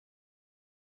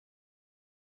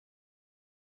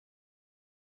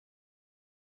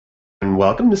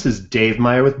welcome. This is Dave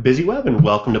Meyer with BizzyWeb, and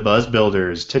welcome to Buzz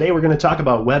Builders. Today we're going to talk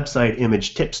about website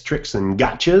image tips, tricks, and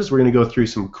gotchas. We're going to go through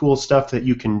some cool stuff that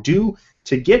you can do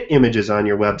to get images on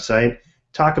your website,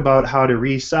 talk about how to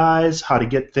resize, how to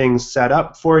get things set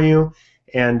up for you,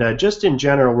 and just in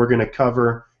general, we're going to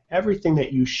cover everything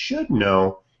that you should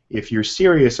know if you're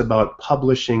serious about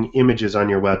publishing images on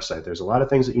your website. There's a lot of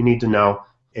things that you need to know,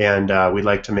 and we'd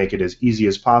like to make it as easy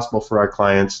as possible for our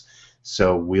clients.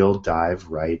 So we'll dive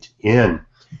right in.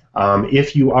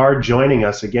 If you are joining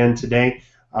us again today,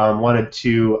 wanted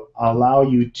to allow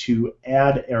you to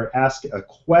add or ask a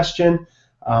question.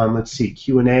 Let's see,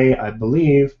 Q&A, I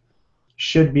believe,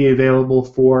 should be available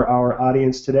for our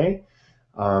audience today.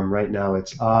 Right now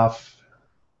it's off,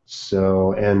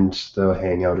 and the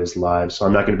Hangout is live, so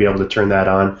I'm not going to be able to turn that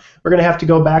on. We're going to have to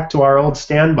go back to our old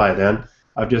standby then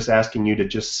of just asking you to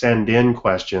just send in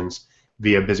questions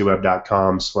via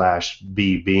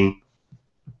BizzyWeb.com/BB.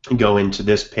 Go into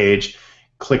this page,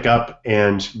 click up,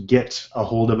 and get a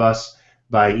hold of us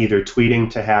by either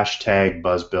tweeting to hashtag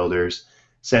BuzzBuilders,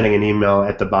 sending an email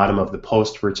at the bottom of the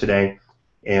post for today,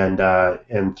 and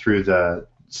through the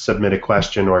submit a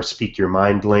question or speak your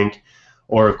mind link,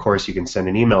 or of course you can send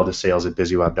an email to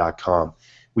sales@BizzyWeb.com.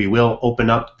 We will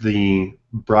open up the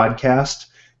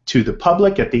broadcast to the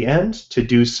public at the end to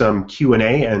do some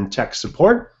Q&A and tech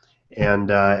support.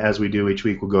 And as we do each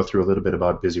week, we'll go through a little bit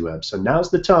about BizzyWeb. So now's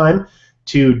the time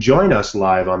to join us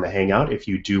live on the Hangout if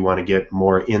you do want to get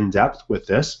more in-depth with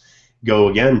this. Go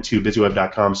again to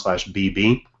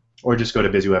BizzyWeb.com/BB, or just go to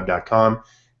BizzyWeb.com.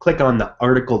 Click on the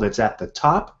article that's at the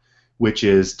top, which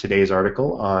is today's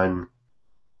article on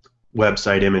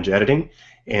website image editing.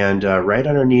 And right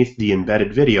underneath the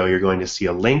embedded video, you're going to see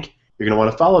a link. You're going to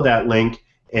want to follow that link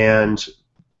and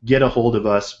get a hold of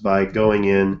us by going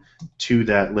in to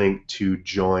that link to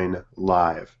join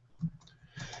live.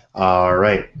 All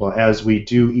right, well, as we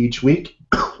do each week,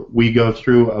 we go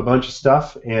through a bunch of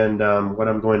stuff, and what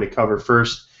I'm going to cover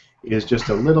first is just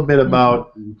a little bit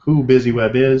about who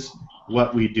BizzyWeb is,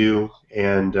 what we do,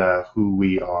 and who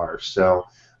we are. So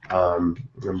I'm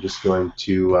just going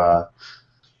to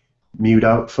mute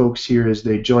out folks here as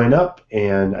they join up,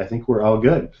 and I think we're all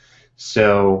good.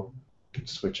 So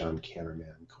switch on cameraman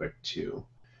quick too,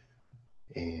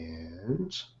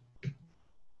 and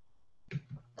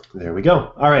there we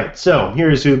go. All right, so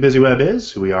here's who BizzyWeb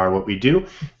is, who we are, what we do.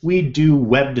 We do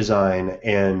web design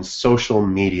and social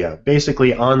media.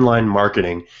 Basically, online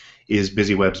marketing is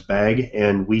BizzyWeb's bag,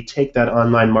 and we take that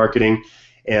online marketing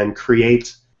and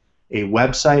create a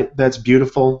website that's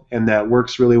beautiful and that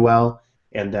works really well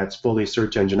and that's fully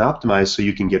search engine optimized so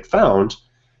you can get found.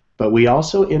 But we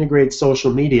also integrate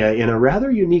social media in a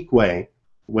rather unique way.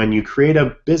 When you create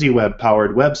a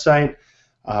BizzyWeb-powered website,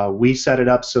 we set it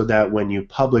up so that when you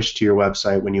publish to your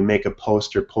website, when you make a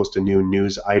post or post a new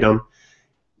news item,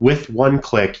 with one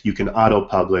click, you can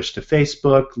auto-publish to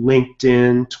Facebook,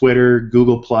 LinkedIn, Twitter,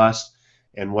 Google+,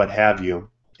 and what have you,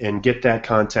 and get that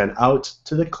content out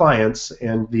to the clients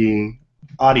and the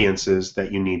audiences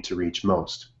that you need to reach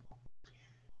most.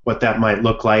 What that might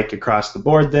look like across the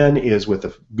board then is with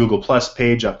a Google+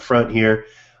 page up front here,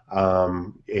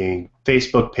 a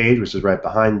Facebook page, which is right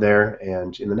behind there,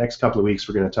 and in the next couple of weeks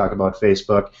we're going to talk about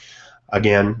Facebook.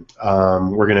 Again,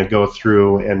 we're going to go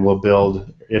through and we'll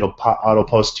build, it'll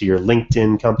auto-post to your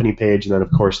LinkedIn company page and then of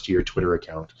course to your Twitter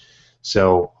account.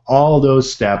 So all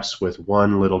those steps with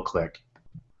one little click,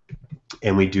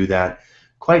 and we do that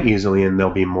quite easily, and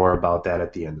there'll be more about that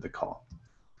at the end of the call.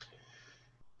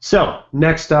 So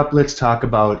next up, let's talk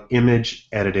about image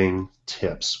editing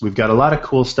tips. We've got a lot of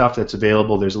cool stuff that's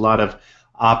available. There's a lot of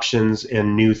options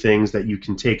and new things that you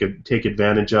can take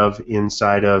advantage of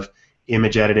inside of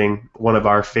image editing. One of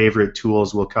our favorite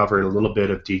tools we'll cover in a little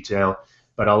bit of detail,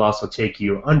 but I'll also take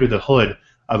you under the hood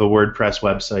of a WordPress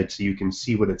website so you can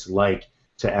see what it's like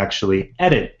to actually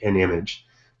edit an image.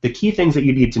 The key things that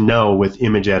you need to know with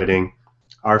image editing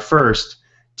are, first,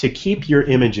 to keep your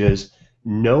images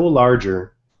no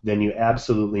larger than you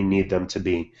absolutely need them to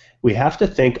be. We have to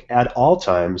think at all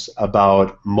times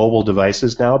about mobile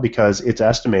devices now, because it's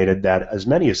estimated that as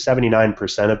many as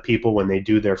 79% of people, when they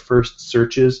do their first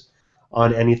searches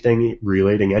on anything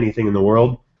relating anything in the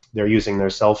world, they're using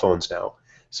their cell phones now.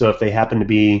 So if they happen to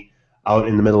be out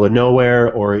in the middle of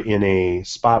nowhere or in a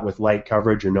spot with light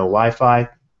coverage or no Wi-Fi,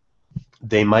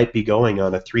 they might be going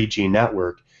on a 3G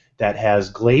network that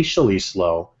has glacially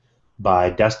slow, by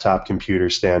desktop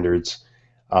computer standards,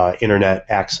 internet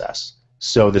access.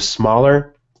 So the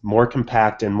smaller, more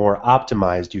compact, and more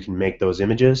optimized you can make those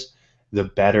images, the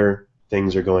better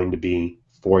things are going to be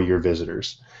for your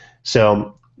visitors.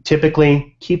 So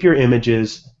Typically, keep your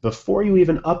images before you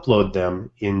even upload them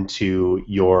into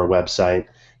your website.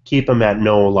 Keep them at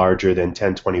no larger than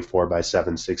 1024 by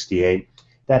 768.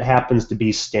 That happens to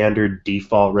be standard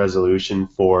default resolution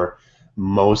for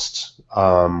most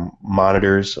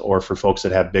monitors, or for folks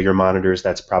that have bigger monitors,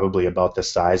 that's probably about the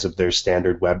size of their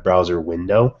standard web browser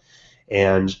window.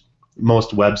 And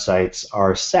most websites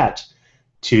are set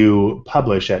to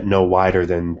publish at no wider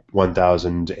than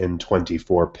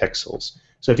 1024 pixels.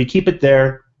 So if you keep it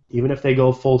there, even if they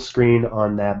go full screen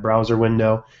on that browser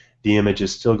window, the image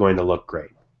is still going to look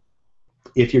great.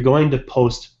 If you're going to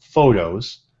post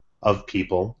photos of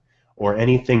people or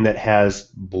anything that has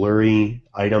blurry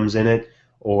items in it,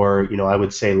 or I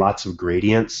would say lots of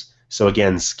gradients, so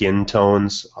again, skin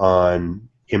tones on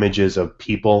images of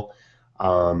people,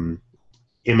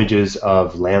 images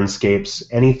of landscapes,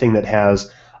 anything that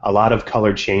has a lot of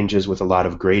color changes with a lot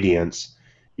of gradients,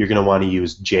 you're going to want to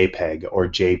use JPEG or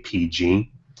JPG.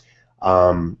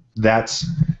 That's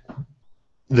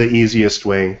the easiest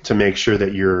way to make sure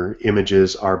that your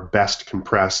images are best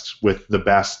compressed with the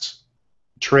best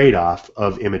trade-off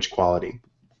of image quality.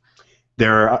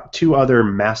 There are two other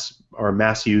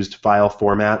mass-used file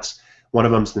formats. One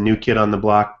of them is the new kid on the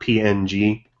block,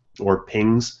 PNG or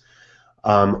PNGs,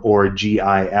 or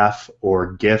GIF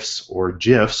or GIFs or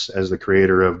GIFs, as the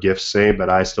creator of GIFs say, but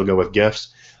I still go with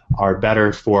GIFs, are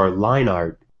better for line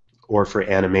art or for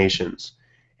animations.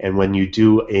 And when you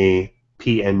do a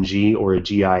PNG or a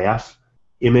GIF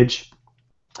image,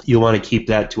 you want to keep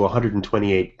that to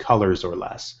 128 colors or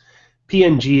less.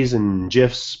 PNGs and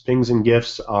GIFs, PNGs and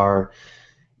GIFs, are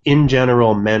in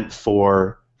general meant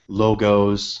for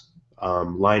logos,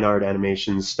 line art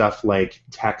animations, stuff like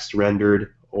text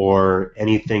rendered, or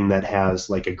anything that has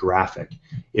like a graphic.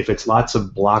 If it's lots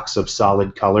of blocks of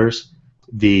solid colors,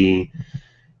 the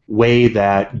way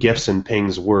that GIFs and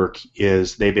PNGs work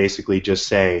is they basically just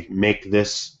say, make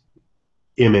this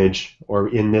image, or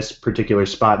in this particular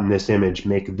spot in this image,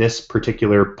 make this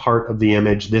particular part of the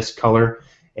image this color,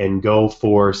 and go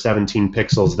for 17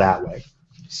 pixels that way.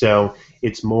 So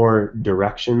it's more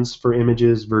directions for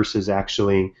images versus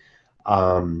actually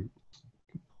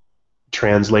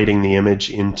translating the image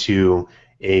into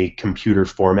a computer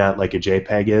format like a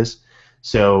JPEG is.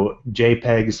 So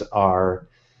JPEGs are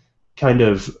kind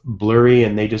of blurry,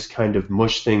 and they just kind of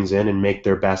mush things in and make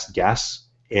their best guess,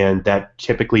 and that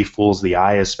typically fools the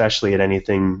eye, especially at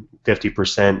anything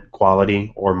 50%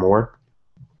 quality or more.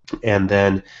 And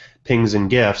then PNGs and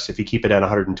GIFs, if you keep it at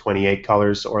 128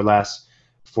 colors or less,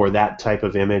 for that type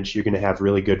of image, you're going to have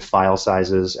really good file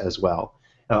sizes as well.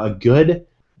 Now, a good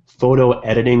photo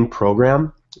editing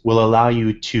program will allow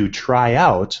you to try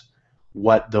out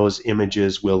what those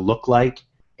images will look like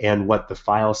and what the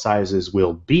file sizes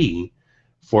will be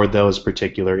for those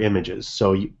particular images.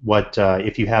 So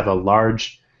if you have a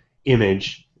large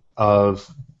image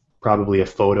of probably a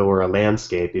photo or a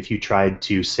landscape, if you tried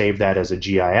to save that as a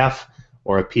GIF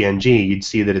or a PNG, you'd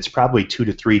see that it's probably 2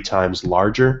 to 3 times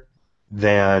larger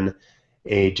than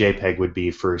a JPEG would be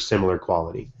for similar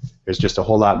quality. There's just a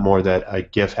whole lot more that a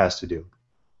GIF has to do.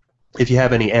 If you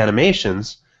have any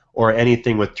animations or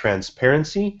anything with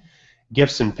transparency,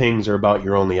 GIFs and PNGs are about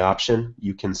your only option.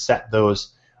 You can set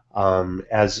those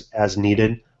as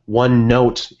needed. One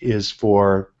note is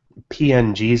for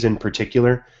PNGs in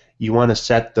particular, you want to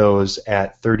set those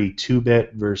at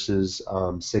 32-bit versus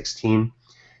 16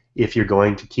 if you're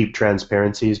going to keep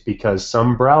transparencies, because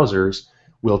some browsers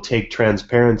will take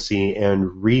transparency and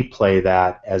replay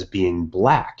that as being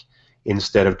black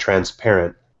instead of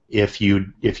transparent if you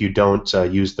don't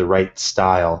use the right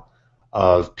style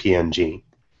of PNG.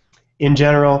 In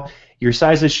general, your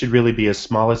sizes should really be as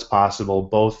small as possible,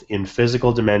 both in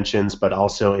physical dimensions but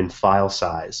also in file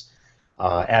size.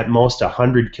 At most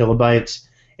 100 kilobytes,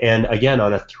 and again,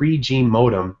 on a 3G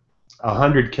modem,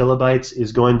 100 kilobytes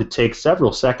is going to take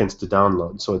several seconds to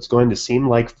download, so it's going to seem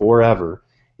like forever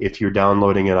if you're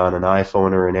downloading it on an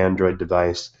iPhone or an Android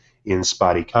device in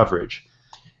spotty coverage.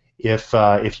 If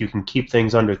you can keep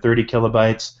things under 30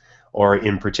 kilobytes, or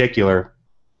in particular,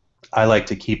 I like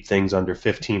to keep things under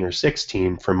 15 or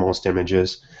 16 for most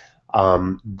images,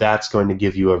 that's going to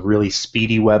give you a really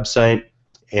speedy website,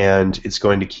 and it's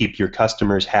going to keep your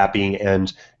customers happy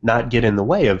and not get in the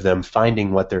way of them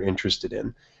finding what they're interested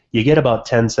in. You get about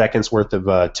 10 seconds worth of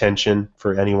attention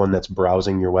for anyone that's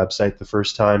browsing your website the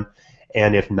first time,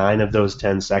 and if 9 of those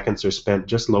 10 seconds are spent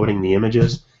just loading the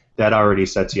images, that already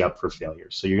sets you up for failure.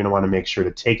 So you're going to want to make sure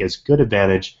to take as good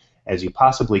advantage as you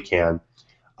possibly can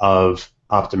of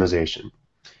optimization.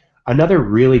 Another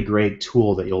really great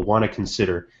tool that you'll want to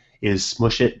consider is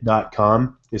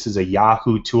smushit.com. This is a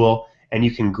Yahoo tool, and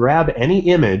you can grab any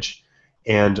image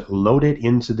and load it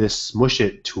into this Smush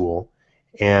It tool.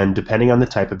 And depending on the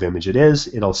type of image it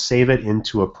is, it'll save it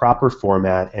into a proper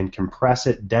format and compress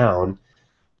it down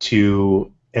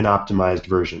to an optimized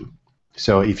version.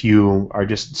 So if you are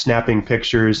just snapping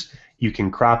pictures, you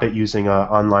can crop it using an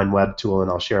online web tool,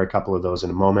 and I'll share a couple of those in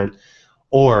a moment.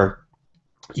 Or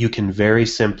you can very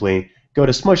simply go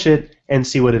to Smush It and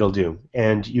see what it'll do.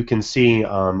 And you can see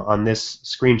on this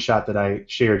screenshot that I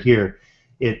shared here,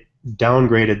 it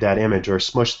downgraded that image or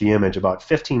smushed the image about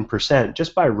 15%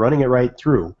 just by running it right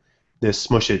through this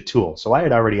Smush It tool. So I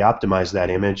had already optimized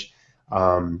that image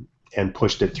and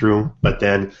pushed it through, but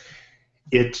then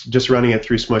it just running it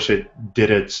through Smush It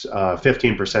did it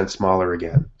 15% smaller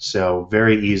again. So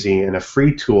very easy and a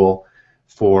free tool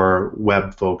for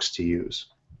web folks to use.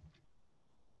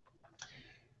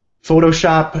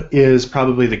 Photoshop is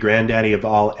probably the granddaddy of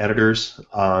all editors.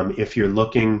 If you're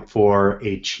looking for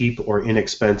a cheap or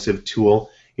inexpensive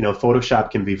tool, Photoshop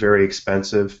can be very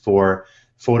expensive. For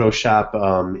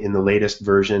Photoshop, in the latest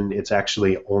version, it's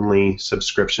actually only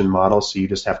subscription model, so you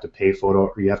just have to pay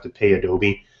you have to pay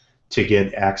Adobe to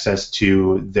get access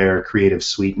to their Creative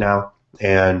Suite now,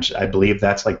 and I believe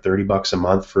that's like $30 a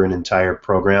month for an entire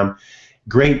program.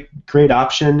 Great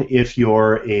option if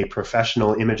you're a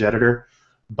professional image editor.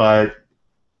 But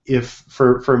if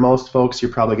for most folks,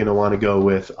 you're probably going to want to go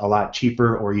with a lot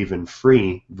cheaper or even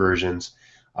free versions.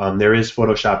 There is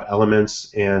Photoshop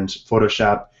Elements, and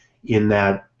Photoshop in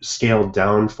that scaled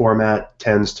down format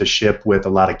tends to ship with a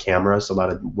lot of cameras, a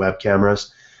lot of web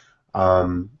cameras,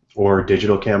 or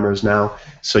digital cameras now.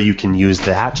 So you can use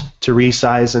that to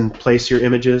resize and place your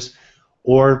images.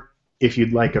 Or if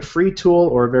you'd like a free tool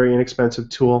or a very inexpensive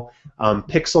tool,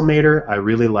 Pixelmator I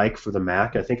really like for the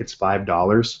Mac. I think it's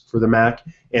 $5 for the Mac,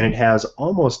 and it has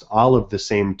almost all of the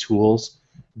same tools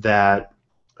that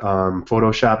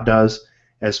Photoshop does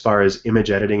as far as image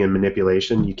editing and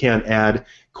manipulation. You can't add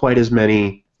quite as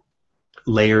many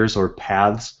layers or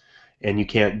paths, and you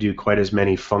can't do quite as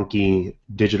many funky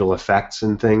digital effects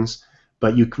and things,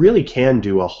 but you really can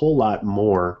do a whole lot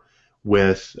more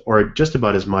with, or just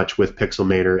about as much with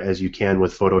Pixelmator as you can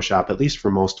with Photoshop, at least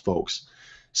for most folks.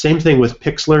 Same thing with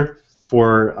Pixlr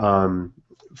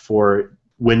for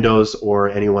Windows or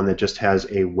anyone that just has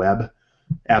a web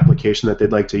application that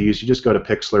they'd like to use. You just go to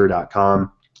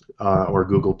pixlr.com or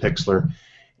Google Pixlr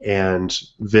and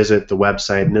visit the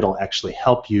website, and it'll actually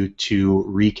help you to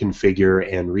reconfigure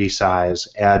and resize,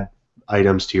 add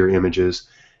items to your images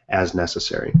as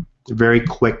necessary. Very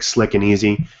quick, slick, and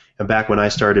easy. And back when I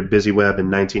started BizzyWeb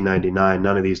in 1999,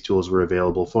 none of these tools were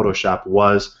available. Photoshop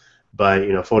was, but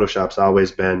Photoshop's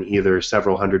always been either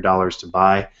several $100s to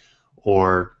buy,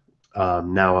 or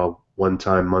now a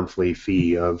one-time monthly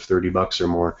fee of $30 or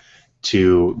more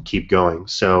to keep going.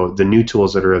 So the new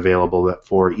tools that are available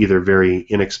for either very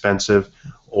inexpensive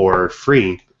or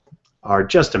free are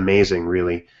just amazing,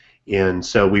 really. And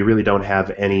so we really don't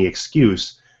have any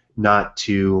excuse not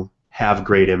to have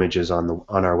great images on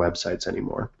our websites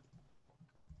anymore.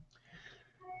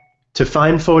 To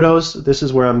find photos, this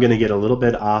is where I'm going to get a little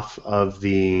bit off of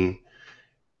the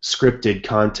scripted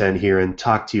content here and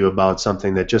talk to you about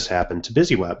something that just happened to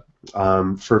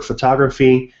BizzyWeb. For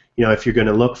photography, if you're going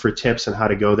to look for tips on how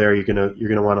to go there, you're going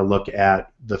to want to look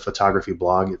at the photography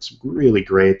blog. It's really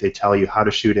great. They tell you how to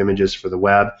shoot images for the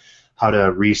web, how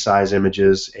to resize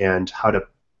images, and how to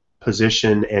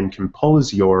position and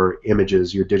compose your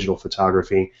images, your digital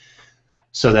photography,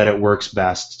 so that it works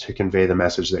best to convey the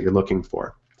message that you're looking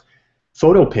for.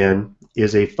 PhotoPin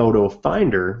is a photo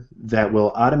finder that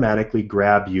will automatically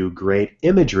grab you great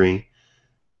imagery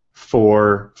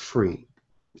for free.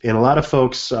 And a lot of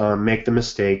folks make the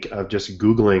mistake of just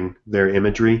Googling their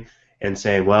imagery and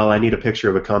saying, well, I need a picture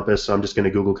of a compass, so I'm just going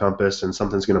to Google compass and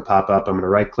something's going to pop up. I'm going to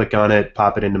right-click on it,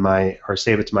 pop it into or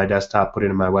save it to my desktop, put it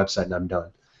in my website, and I'm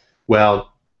done.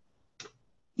 Well,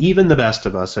 even the best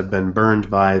of us have been burned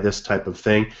by this type of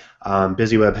thing.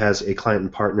 BizzyWeb has a client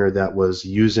and partner that was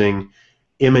using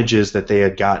images that they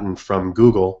had gotten from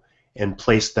Google and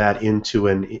placed that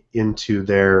into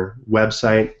their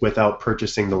website without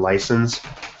purchasing the license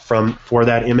for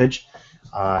that image.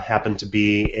 Happened to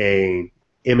be a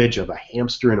image of a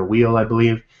hamster in a wheel, I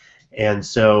believe. And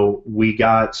so we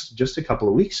got, just a couple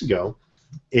of weeks ago,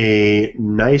 a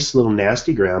nice little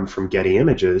nastygram from Getty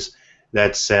Images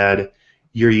that said,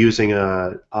 you're using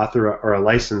a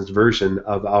licensed version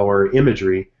of our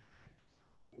imagery,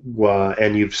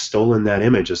 and you've stolen that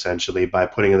image essentially by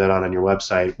putting that on your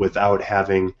website without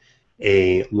having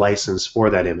a license for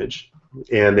that image.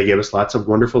 And they gave us lots of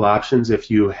wonderful options. If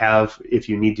you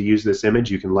need to use this image,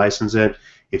 you can license it.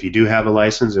 If you do have a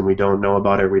license and we don't know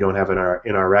about it, we don't have it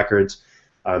in our records,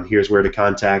 here's where to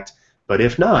contact. But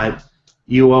if not,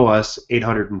 you owe us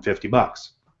 $850.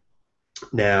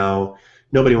 Now,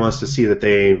 nobody wants to see that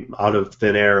they, out of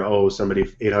thin air, owe somebody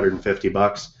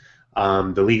 $850.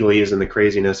 The legalese and the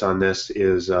craziness on this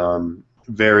is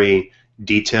very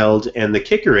detailed, and the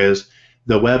kicker is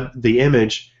the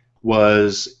image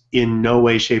was in no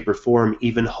way, shape, or form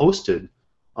even hosted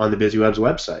on the BizzyWeb's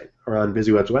website or on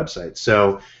BizzyWeb's website.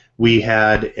 So we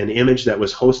had an image that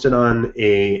was hosted on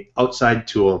a outside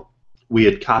tool. We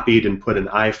had copied and put an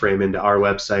iframe into our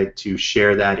website to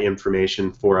share that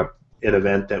information for an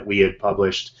event that we had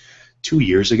published 2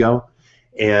 years ago,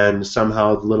 and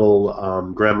somehow the little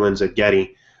gremlins at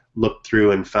Getty looked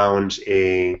through and found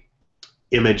a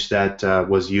image that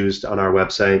was used on our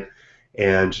website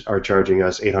and are charging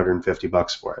us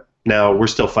 $850 for it. Now, we're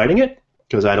still fighting it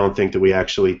because I don't think that we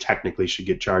actually technically should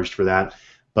get charged for that,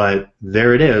 but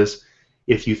there it is.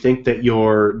 If you think that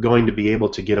you're going to be able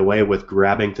to get away with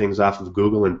grabbing things off of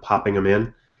Google and popping them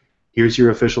in, here's your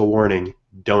official warning.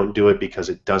 Don't do it because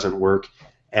it doesn't work.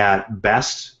 At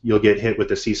best, you'll get hit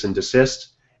with a cease and desist.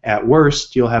 At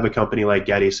worst, you'll have a company like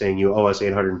Getty saying you owe us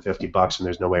 $850 and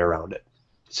there's no way around it.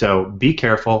 So be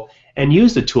careful and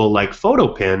use the tool like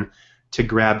PhotoPin to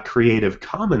grab Creative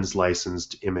Commons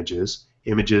licensed images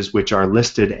which are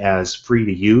listed as free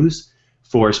to use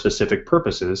for specific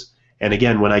purposes. And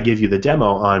again, when I give you the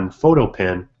demo on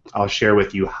PhotoPin, I'll share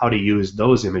with you how to use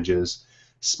those images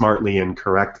smartly and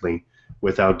correctly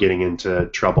without getting into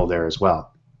trouble there as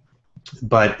well.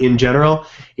 But in general,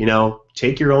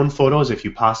 take your own photos if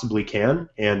you possibly can.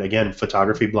 And again,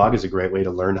 Photography Blog is a great way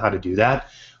to learn how to do that.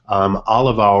 All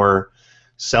of our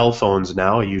cell phones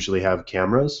now usually have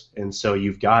cameras, and so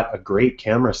you've got a great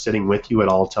camera sitting with you at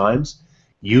all times.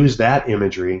 Use that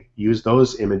imagery, use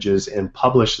those images, and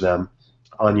publish them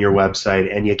on your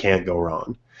website, and you can't go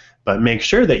wrong. But make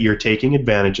sure that you're taking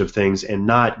advantage of things and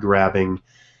not grabbing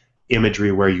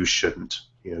imagery where you shouldn't.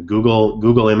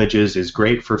 Google Images is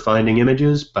great for finding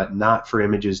images, but not for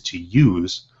images to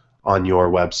use on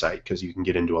your website, because you can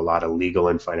get into a lot of legal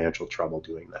and financial trouble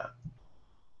doing that.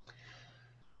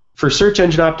 For search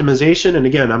engine optimization, and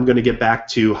again, I'm going to get back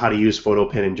to how to use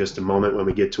PhotoPin in just a moment when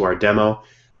we get to our demo,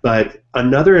 but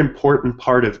another important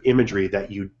part of imagery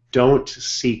that you don't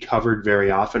see covered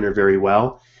very often or very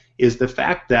well is the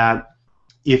fact that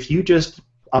if you just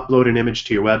upload an image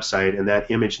to your website and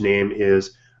that image name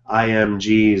is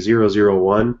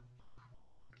IMG001,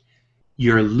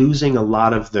 you're losing a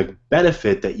lot of the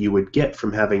benefit that you would get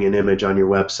from having an image on your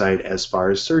website as far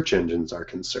as search engines are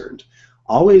concerned.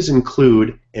 Always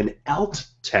include an alt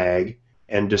tag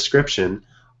and description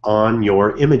on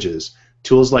your images.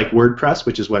 Tools like WordPress,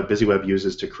 which is what BizzyWeb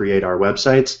uses to create our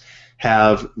websites,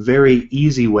 have very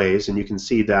easy ways, and you can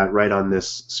see that right on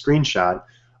this screenshot,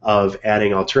 of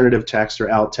adding alternative text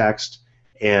or alt text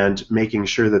and making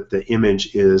sure that the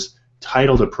image is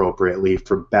titled appropriately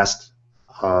for best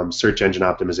search engine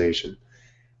optimization.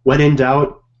 When in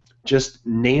doubt, just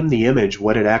name the image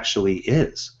what it actually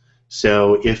is.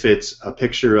 So if it's a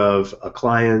picture of a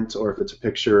client or if it's a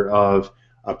picture of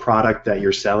a product that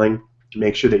you're selling,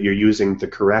 make sure that you're using the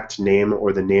correct name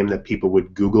or the name that people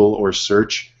would Google or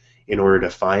search in order to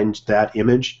find that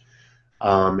image.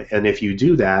 And if you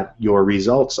do that, your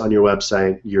results on your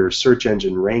website, your search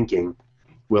engine ranking,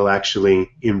 will actually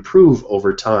improve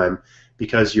over time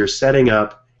because you're setting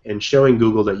up and showing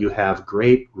Google that you have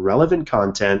great relevant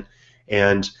content.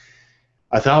 And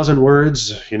 1,000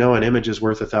 words, an image is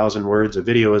worth 1,000 words, a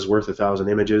video is worth 1,000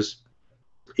 images.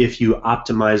 If you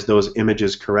optimize those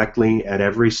images correctly at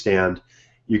every stand,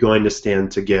 you're going to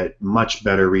stand to get much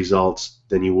better results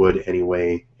than you would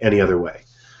any other way.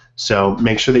 So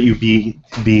make sure that you be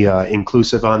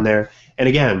inclusive on there. And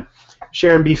again,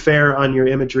 share and be fair on your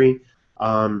imagery.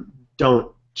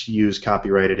 Don't use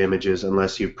copyrighted images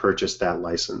unless you've purchased that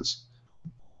license.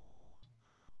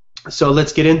 So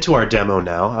let's get into our demo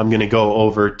now. I'm going to go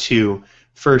over to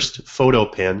first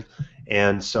PhotoPin,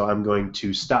 and so I'm going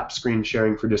to stop screen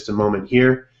sharing for just a moment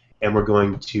here, and we're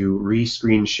going to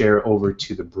re-screen share over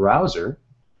to the browser.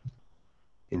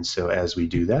 And so as we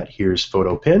do that, here's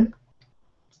PhotoPin.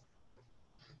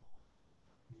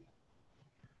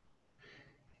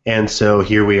 And so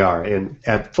here we are. And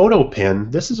at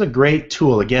PhotoPin, this is a great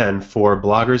tool, again, for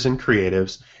bloggers and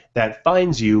creatives that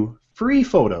finds you free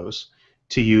photos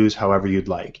to use however you'd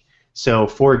like. So,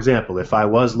 for example, if I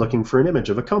was looking for an image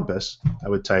of a compass, I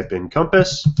would type in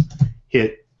compass,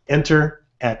 hit enter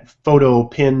at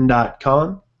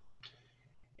photopin.com,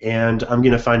 and I'm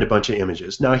going to find a bunch of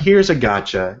images. Now, here's a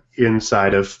gotcha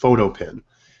inside of PhotoPin.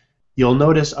 You'll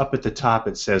notice up at the top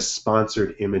it says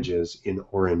sponsored images in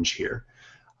orange here.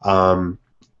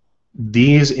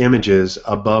 These images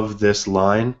above this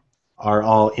line are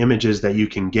all images that you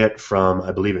can get from,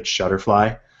 I believe it's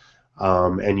Shutterfly,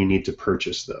 and you need to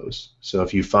purchase those. So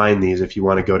if you find these, if you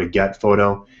want to go to Get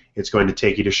Photo, it's going to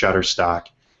take you to Shutterstock,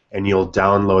 and you'll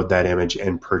download that image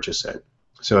and purchase it.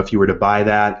 So if you were to buy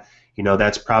that, you know,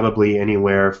 that's probably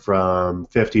anywhere from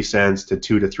 50 cents to $2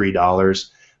 to $3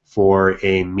 for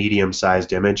a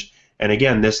medium-sized image. And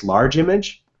again, this large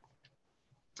image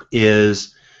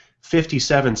is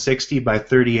 5760 by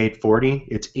 3840.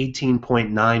 It's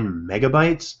 18.9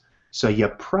 megabytes. So you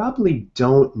probably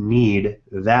don't need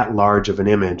that large of an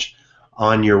image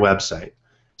on your website.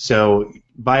 So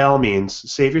by all means,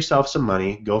 save yourself some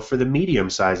money. Go for the medium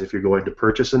size if you're going to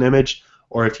purchase an image,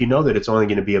 or if you know that it's only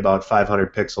going to be about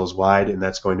 500 pixels wide and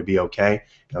that's going to be okay,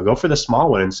 now go for the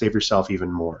small one and save yourself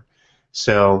even more.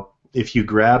 So if you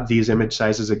grab these image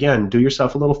sizes, again, do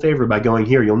yourself a little favor by going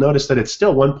here. You'll notice that it's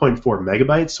still 1.4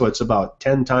 megabytes, so it's about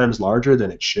 10 times larger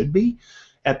than it should be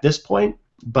at this point,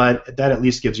 but that at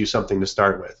least gives you something to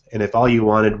start with. And if all you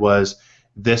wanted was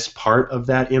this part of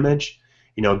that image,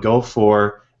 you know, go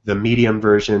for the medium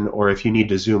version, or if you need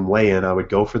to zoom way in, I would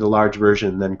go for the large version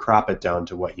and then crop it down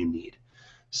to what you need.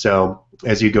 So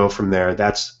as you go from there,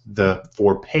 that's the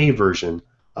for pay version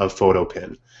of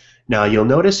PhotoPin. Now you'll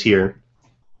notice here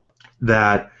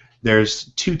that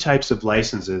there's two types of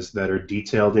licenses that are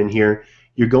detailed in here.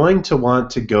 You're going to want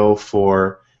to go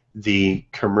for the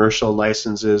commercial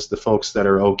licenses, the folks that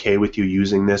are okay with you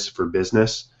using this for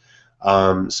business.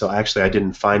 So actually I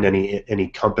didn't find any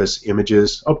Compass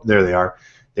images. Oh, there they are.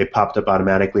 They popped up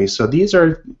automatically. So these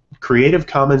are Creative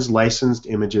Commons licensed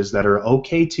images that are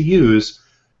okay to use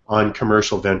on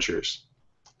commercial ventures.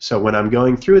 So when I'm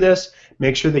going through this,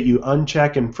 make sure that you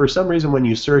uncheck, and for some reason when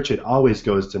you search it always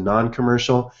goes to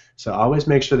non-commercial, so always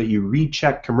make sure that you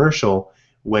recheck commercial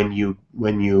when you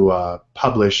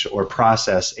publish or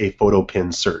process a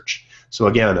PhotoPin search. So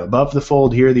again, above the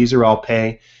fold here, these are all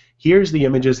pay. Here's the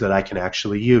images that I can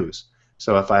actually use.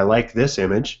 So if I like this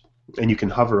image, and you can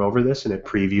hover over this and it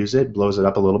previews it, blows it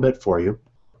up a little bit for you,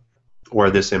 or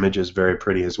this image is very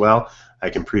pretty as well, I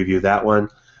can preview that one.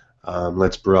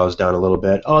 Let's browse down a little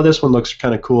bit. Oh, this one looks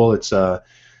kind of cool. It's a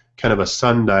kind of a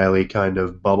sundial-y kind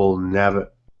of bubble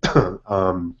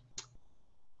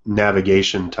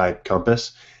navigation type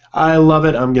compass. I love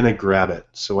it. I'm going to grab it.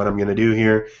 So what I'm going to do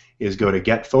here is go to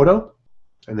Get Photo,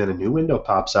 and then a new window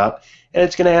pops up, and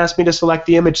it's going to ask me to select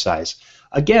the image size.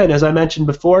 Again, as I mentioned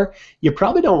before, you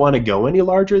probably don't want to go any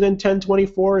larger than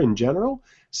 1024 in general.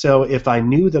 So if I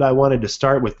knew that I wanted to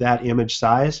start with that image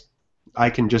size, I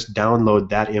can just download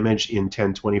that image in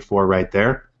 1024 right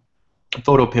there.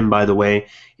 PhotoPin, by the way,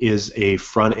 is a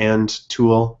front-end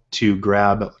tool to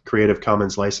grab Creative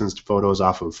Commons licensed photos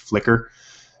off of Flickr.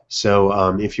 So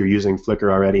if you're using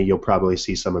Flickr already, you'll probably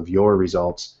see some of your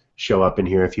results show up in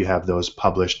here if you have those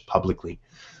published publicly.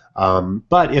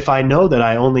 But if I know that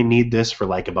I only need this for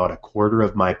like about a quarter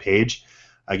of my page,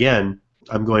 again,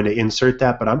 I'm going to insert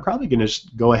that, but I'm probably going to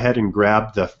go ahead and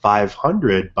grab the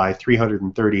 500 by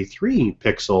 333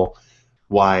 pixel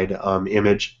wide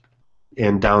image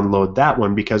and download that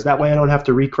one, because that way I don't have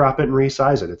to recrop it and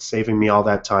resize it. It's saving me all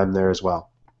that time there as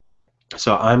well.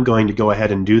 So I'm going to go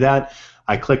ahead and do that.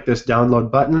 I click this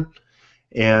download button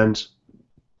and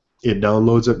it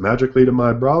downloads it magically to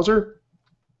my browser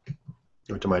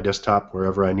or to my desktop,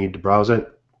 wherever I need to browse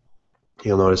it.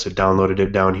 You'll notice it downloaded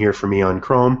it down here for me on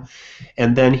Chrome.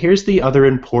 And then here's the other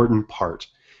important part.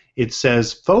 It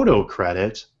says photo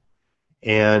credit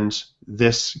and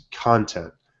this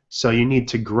content. So you need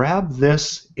to grab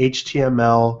this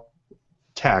HTML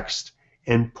text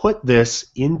and put this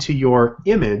into your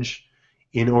image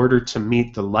in order to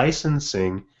meet the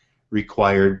licensing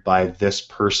required by this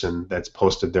person that's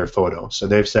posted their photo. So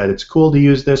they've said it's cool to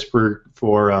use this for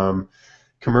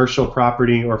commercial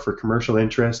property or for commercial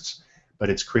interests, but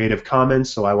it's Creative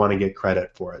Commons, so I want to get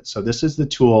credit for it. So this is the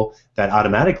tool that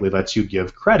automatically lets you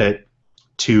give credit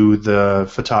to the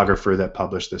photographer that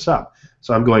published this up.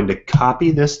 So I'm going to copy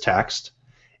this text,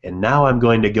 and now I'm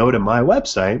going to go to my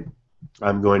website.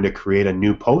 I'm going to create a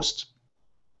new post.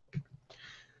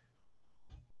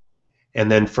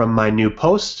 And then from my new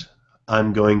post,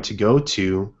 I'm going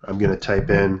to type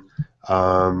in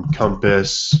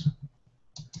Compass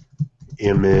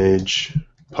image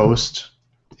post.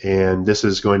 And this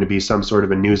is going to be some sort of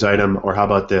a news item, or how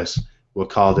about this? We'll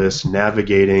call this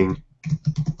Navigating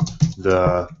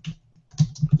the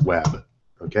Web.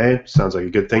 Okay, sounds like a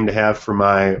good thing to have for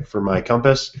my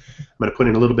compass. I'm going to put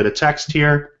in a little bit of text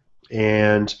here,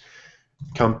 and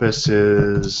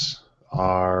compasses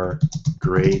are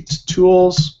great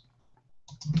tools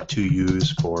to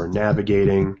use for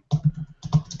navigating,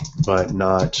 but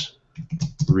not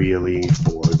really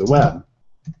for the web.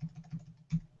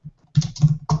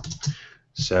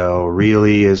 So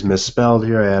really is misspelled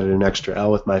here. I added an extra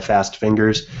L with my fast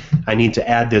fingers. I need to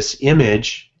add this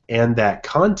image and that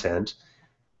content,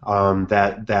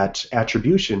 that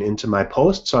attribution into my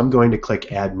post. So I'm going to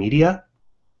click Add Media.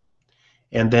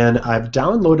 And then I've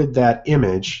downloaded that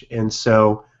image, and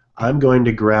so I'm going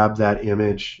to grab that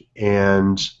image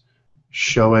and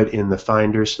show it in the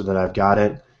Finder so that I've got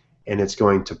it, and it's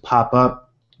going to pop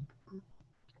up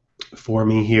for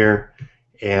me here.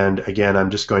 And again, I'm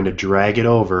just going to drag it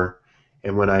over,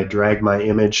 and when I drag my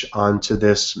image onto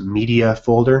this media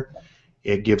folder,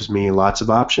 it gives me lots of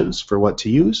options for what to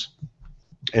use.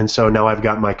 And so now I've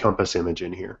got my compass image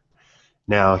in here.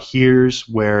 Now here's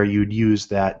where you'd use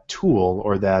that tool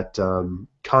or that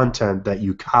content that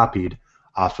you copied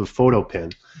off of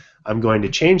PhotoPin. I'm going to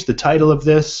change the title of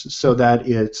this so that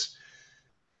it's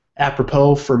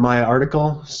apropos for my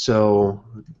article. So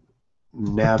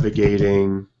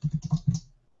navigating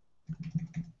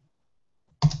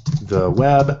the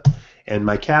web, and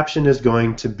my caption is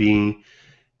going to be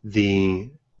the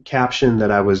caption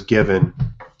that I was given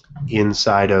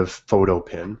inside of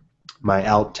PhotoPin. My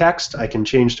alt text I can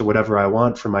change to whatever I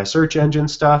want for my search engine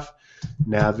stuff.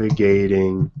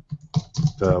 Navigating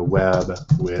the web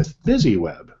with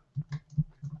BizzyWeb.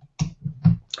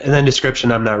 And then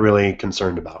description I'm not really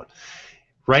concerned about.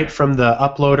 Right from the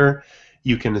uploader,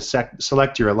 you can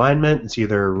select your alignment. It's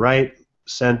either right,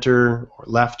 center, or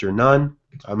left, or none.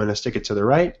 I'm going to stick it to the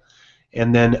right.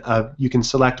 And then you can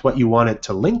select what you want it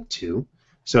to link to.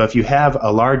 So if you have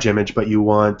a large image but you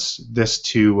want this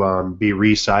to be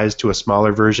resized to a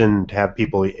smaller version to have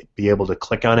people be able to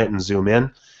click on it and zoom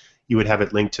in, you would have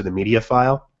it linked to the media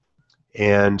file.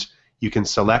 And you can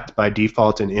select by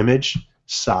default an image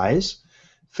size,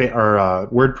 or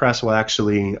WordPress will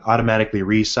actually automatically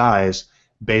resize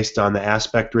based on the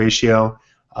aspect ratio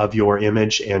of your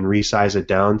image and resize it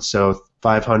down. So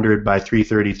 500 by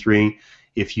 333,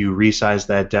 if you resize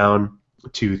that down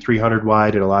to 300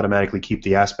 wide, it'll automatically keep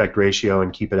the aspect ratio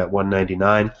and keep it at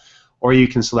 199. Or you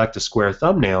can select a square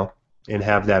thumbnail and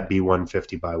have that be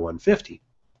 150 by 150.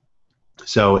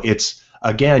 So it's,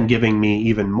 again, giving me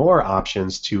even more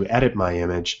options to edit my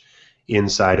image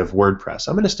inside of WordPress.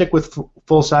 I'm going to stick with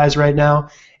full size right now,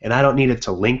 and I don't need it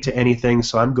to link to anything,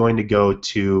 so I'm going to go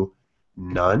to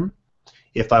none.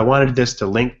 If I wanted this to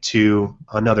link to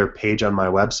another page on my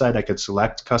website, I could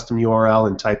select custom URL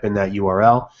and type in that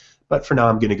URL. But for now,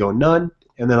 I'm going to go none,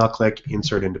 and then I'll click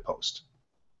Insert into Post.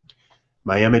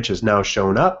 My image has now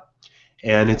shown up,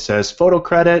 and it says Photo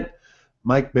Credit,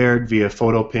 Mike Baird via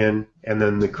PhotoPin, and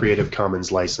then the Creative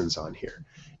Commons license on here.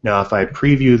 Now, if I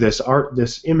preview this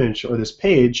image, or this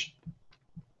page,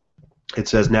 it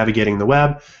says Navigating the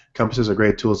Web. Compasses are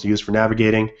great tools to use for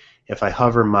navigating. If I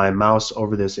hover my mouse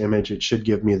over this image, it should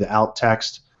give me the alt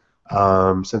text.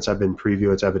 Since I've been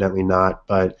preview, it's evidently not,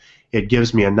 but it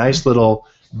gives me a nice little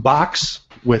box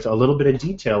with a little bit of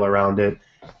detail around it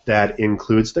that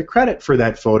includes the credit for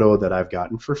that photo that I've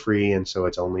gotten for free, and so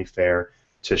it's only fair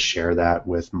to share that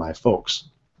with my folks,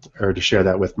 or to share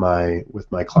that with my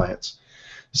clients.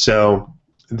 So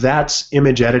that's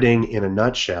image editing in a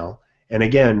nutshell. And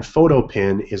again,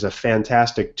 PhotoPin is a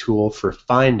fantastic tool for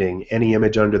finding any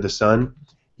image under the sun.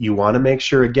 You want to make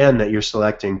sure, again, that you're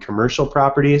selecting commercial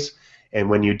properties, and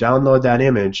when you download that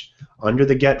image, under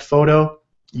the Get Photo,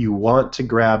 you want to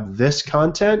grab this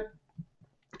content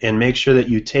and make sure that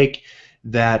you take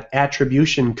that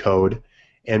attribution code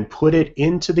and put it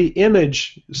into the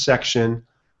image section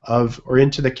or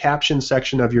into the caption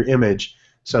section of your image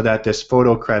so that this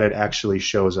photo credit actually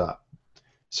shows up.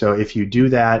 So if you do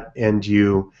that and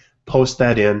you post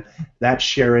that in, that's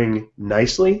sharing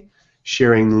nicely,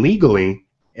 sharing legally,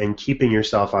 and keeping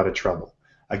yourself out of trouble.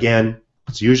 Again,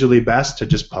 it's usually best to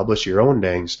just publish your own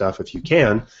dang stuff if you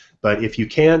can, but if you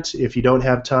can't, if you don't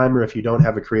have time, or if you don't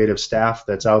have a creative staff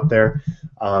that's out there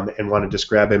and want to just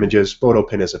grab images,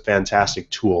 PhotoPin is a fantastic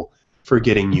tool for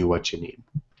getting you what you need.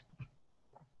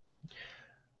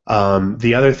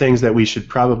 The other things that we should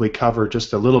probably cover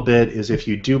just a little bit is if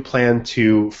you do plan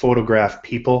to photograph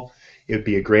people, it would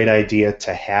be a great idea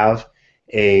to have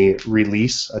a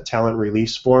talent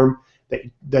release form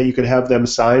that you could have them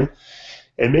sign,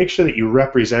 and make sure that you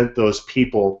represent those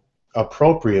people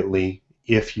appropriately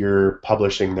if you're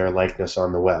publishing their likeness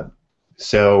on the web.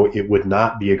 So it would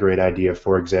not be a great idea,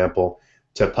 for example,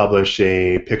 to publish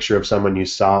a picture of someone you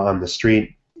saw on the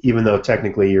street, even though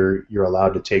technically you're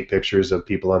allowed to take pictures of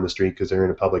people on the street because they're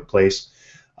in a public place.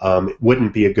 It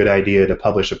wouldn't be a good idea to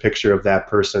publish a picture of that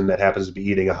person that happens to be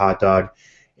eating a hot dog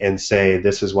and say,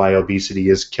 this is why obesity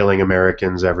is killing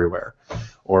Americans everywhere,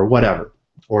 or whatever.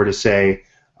 Or to say,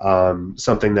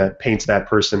 something that paints that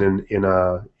person in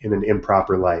an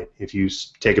improper light. If you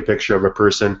take a picture of a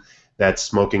person that's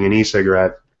smoking an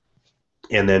e-cigarette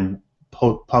and then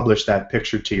publish that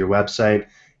picture to your website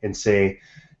and say,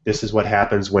 this is what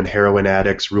happens when heroin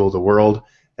addicts rule the world,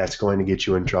 that's going to get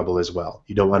you in trouble as well.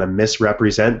 You don't want to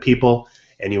misrepresent people,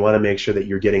 and you want to make sure that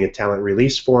you're getting a talent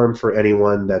release form for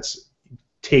anyone that's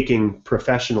taking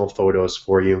professional photos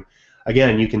for you.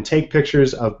 Again, you can take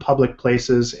pictures of public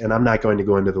places, and I'm not going to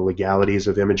go into the legalities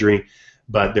of imagery,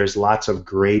 but there's lots of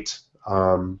great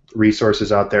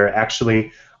resources out there.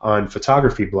 Actually, on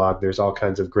Photography Blog, there's all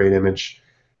kinds of great image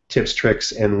tips,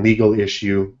 tricks, and legal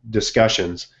issue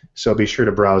discussions. So be sure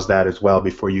to browse that as well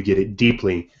before you get it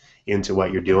deeply into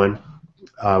what you're doing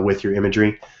with your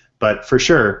imagery. But for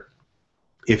sure,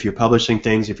 if you're publishing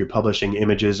things, if you're publishing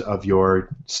images of your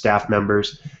staff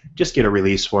members, just get a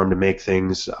release form to make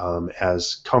things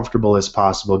as comfortable as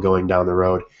possible going down the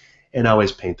road, and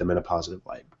always paint them in a positive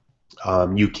light.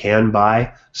 You can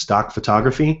buy stock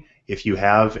photography if you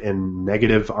have a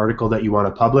negative article that you want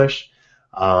to publish,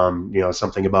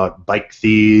 something about bike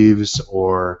thieves,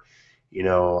 or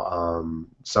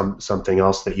something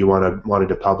else that you wanted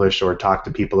to publish or talk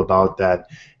to people about that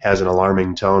has an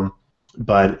alarming tone.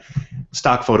 But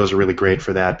stock photos are really great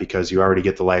for that, because you already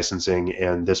get the licensing,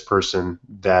 and this person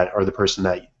that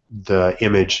the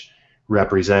image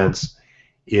represents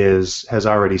has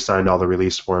already signed all the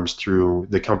release forms through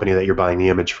the company that you're buying the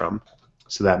image from.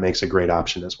 So that makes a great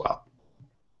option as well.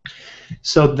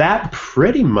 So that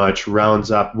pretty much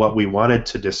rounds up what we wanted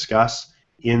to discuss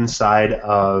inside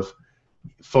of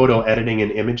photo editing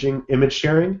and image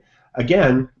sharing.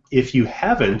 Again, if you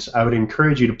haven't, I would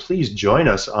encourage you to please join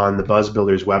us on the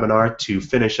BuzzBuilders webinar to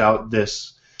finish out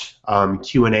this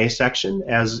Q&A section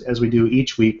as we do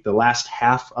each week. The last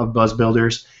half of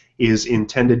BuzzBuilders is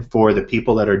intended for the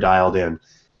people that are dialed in.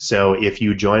 So if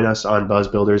you join us on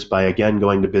BuzzBuilders by, again,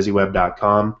 going to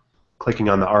BizzyWeb.com, clicking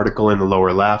on the article in the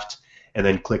lower left, and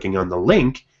then clicking on the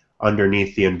link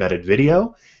underneath the embedded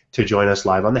video to join us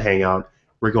live on the Hangout,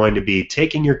 we're going to be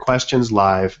taking your questions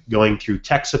live, going through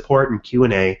tech support and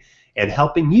Q&A, and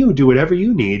helping you do whatever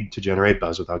you need to generate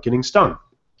buzz without getting stung.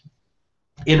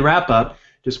 In wrap-up,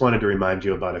 just wanted to remind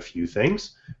you about a few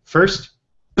things. First,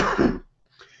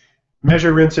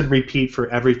 measure, rinse, and repeat for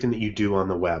everything that you do on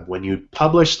the web. When you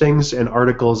publish things and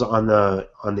articles on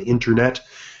the internet,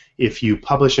 if you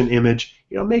publish an image,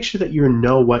 make sure that you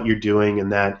know what you're doing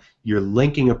and that you're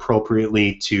linking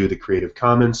appropriately to the Creative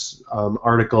Commons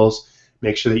articles.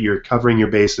 Make sure that you're covering your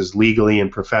bases legally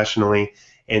and professionally,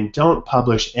 and don't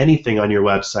publish anything on your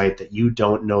website that you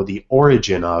don't know the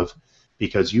origin of,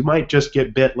 because you might just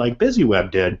get bit like BizzyWeb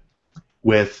did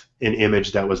with an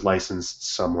image that was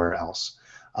licensed somewhere else.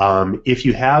 If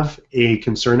you have a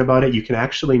concern about it, you can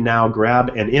actually now grab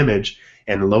an image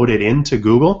and load it into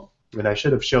Google, and I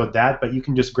should have showed that, but you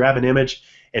can just grab an image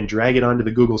and drag it onto the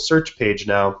Google search page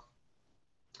now,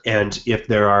 and if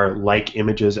there are like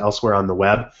images elsewhere on the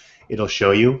web, it'll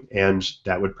show you, and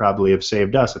that would probably have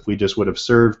saved us if we just would have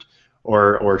served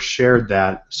or shared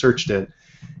that, searched it,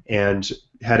 and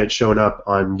had it shown up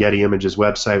on Getty Images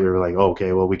website. We were like, oh,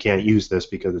 okay, well, we can't use this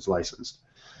because it's licensed.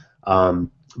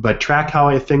 But track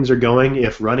how things are going.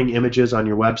 If running images on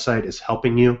your website is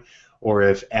helping you, or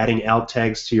if adding alt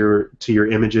tags to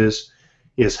your images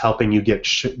is helping you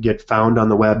get found on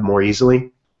the web more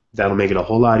easily, that'll make it a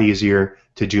whole lot easier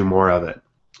to do more of it.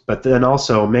 But then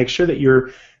also make sure that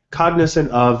you're cognizant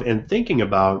of and thinking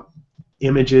about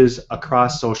images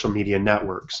across social media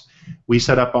networks. We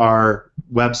set up our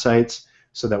websites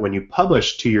so that when you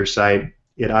publish to your site,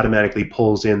 it automatically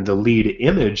pulls in the lead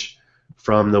image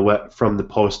from the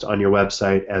post on your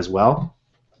website as well.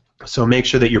 So make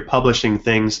sure that you're publishing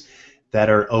things that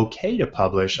are okay to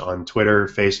publish on Twitter,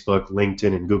 Facebook,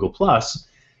 LinkedIn, and Google+.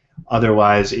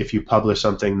 Otherwise, if you publish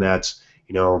something that's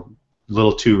a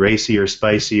little too racy or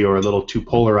spicy or a little too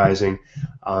polarizing,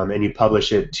 and you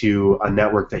publish it to a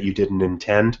network that you didn't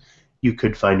intend, you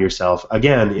could find yourself,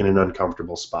 again, in an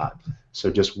uncomfortable spot. So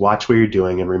just watch what you're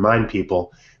doing and remind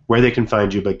people where they can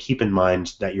find you, but keep in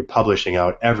mind that you're publishing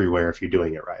out everywhere if you're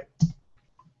doing it right.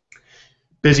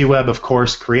 BizzyWeb, of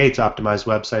course, creates optimized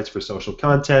websites for social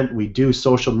content. We do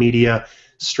social media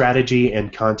strategy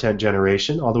and content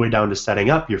generation, all the way down to setting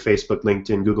up your Facebook,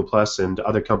 LinkedIn, Google+, and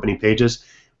other company pages.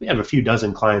 We have a few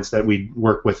dozen clients that we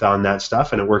work with on that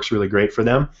stuff, and it works really great for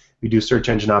them. We do search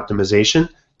engine optimization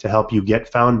to help you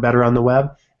get found better on the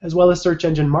web, as well as search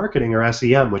engine marketing, or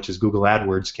SEM, which is Google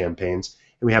AdWords campaigns.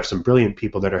 And we have some brilliant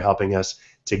people that are helping us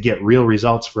to get real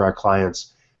results for our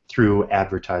clients through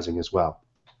advertising as well.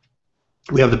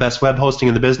 We have the best web hosting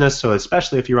in the business, so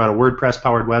especially if you're on a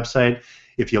WordPress-powered website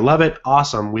If you love it,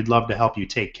 awesome. We'd love to help you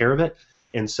take care of it,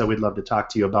 and so we'd love to talk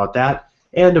to you about that.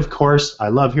 And of course, I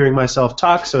love hearing myself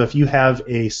talk, so if you have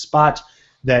a spot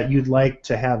that you'd like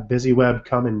to have BizzyWeb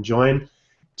come and join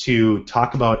to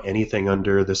talk about anything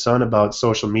under the sun about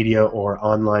social media or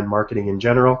online marketing in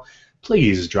general,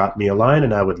 please drop me a line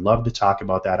and I would love to talk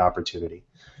about that opportunity.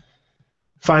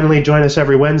 Finally, join us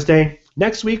every Wednesday.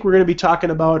 Next week, we're going to be talking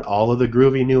about all of the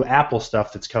groovy new Apple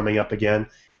stuff that's coming up again.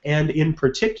 And in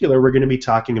particular, we're going to be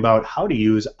talking about how to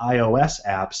use iOS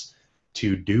apps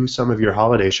to do some of your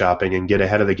holiday shopping and get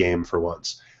ahead of the game for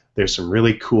once. There's some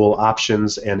really cool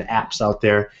options and apps out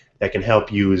there that can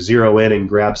help you zero in and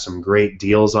grab some great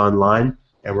deals online.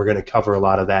 And we're going to cover a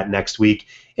lot of that next week,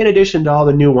 in addition to all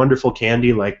the new wonderful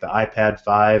candy like the iPad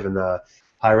 5 and the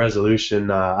high-resolution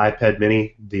iPad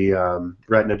mini, the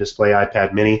Retina display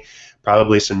iPad mini,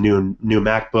 probably some new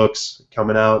MacBooks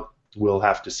coming out. We'll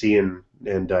have to see and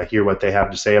hear what they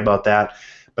have to say about that.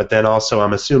 But then also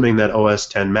I'm assuming that OS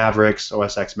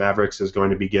X Mavericks is going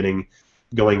to be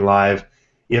going live,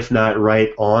 if not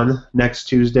right on next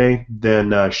Tuesday,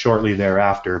 then shortly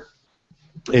thereafter.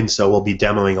 And so we'll be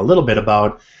demoing a little bit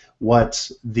about what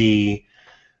the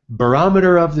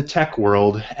barometer of the tech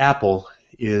world, Apple,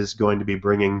 is going to be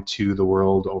bringing to the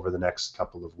world over the next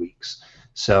couple of weeks.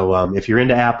 So if you're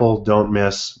into Apple, don't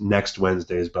miss next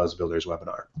Wednesday's BuzzBuilders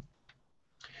webinar.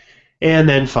 And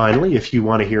then finally, if you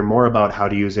want to hear more about how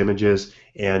to use images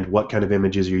and what kind of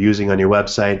images you're using on your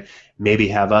website, maybe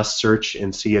have us search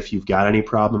and see if you've got any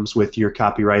problems with your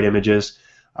copyright images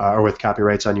or with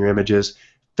copyrights on your images,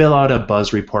 fill out a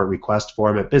Buzz Report request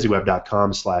form at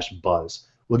BizzyWeb.com/buzz.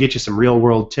 We'll get you some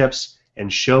real-world tips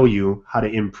and show you how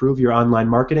to improve your online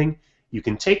marketing. You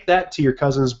can take that to your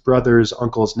cousin's, brother's,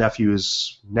 uncle's,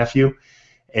 nephew's nephew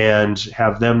and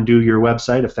have them do your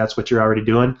website if that's what you're already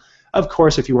doing. Of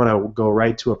course, if you want to go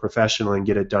right to a professional and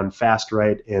get it done fast,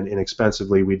 right, and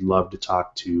inexpensively, we'd love to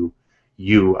talk to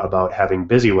you about having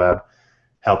BizzyWeb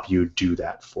help you do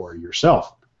that for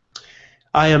yourself.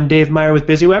 I am Dave Meyer with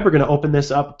BizzyWeb. We're going to open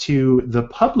this up to the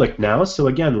public now. So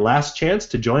again, last chance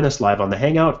to join us live on the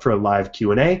Hangout for a live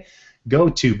Q&A. Go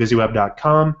to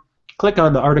BizzyWeb.com, click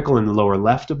on the article in the lower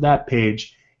left of that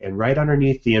page, and right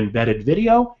underneath the embedded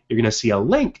video, you're going to see a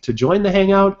link to join the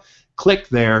Hangout. Click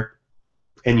there,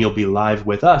 and you'll be live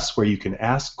with us where you can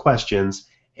ask questions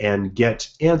and get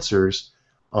answers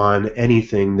on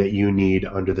anything that you need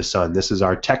under the sun. This is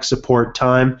our tech support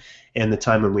time and the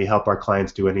time when we help our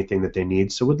clients do anything that they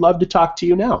need, so we'd love to talk to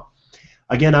you now.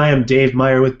 Again, I am Dave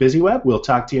Meyer with BizzyWeb. We'll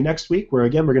talk to you next week where,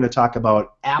 again, we're going to talk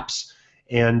about apps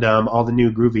and all the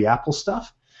new groovy Apple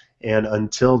stuff. And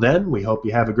until then, we hope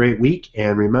you have a great week.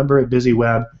 And remember, at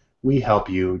BizzyWeb, we help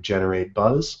you generate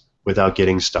buzz without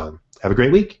getting stung. Have a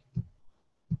great week.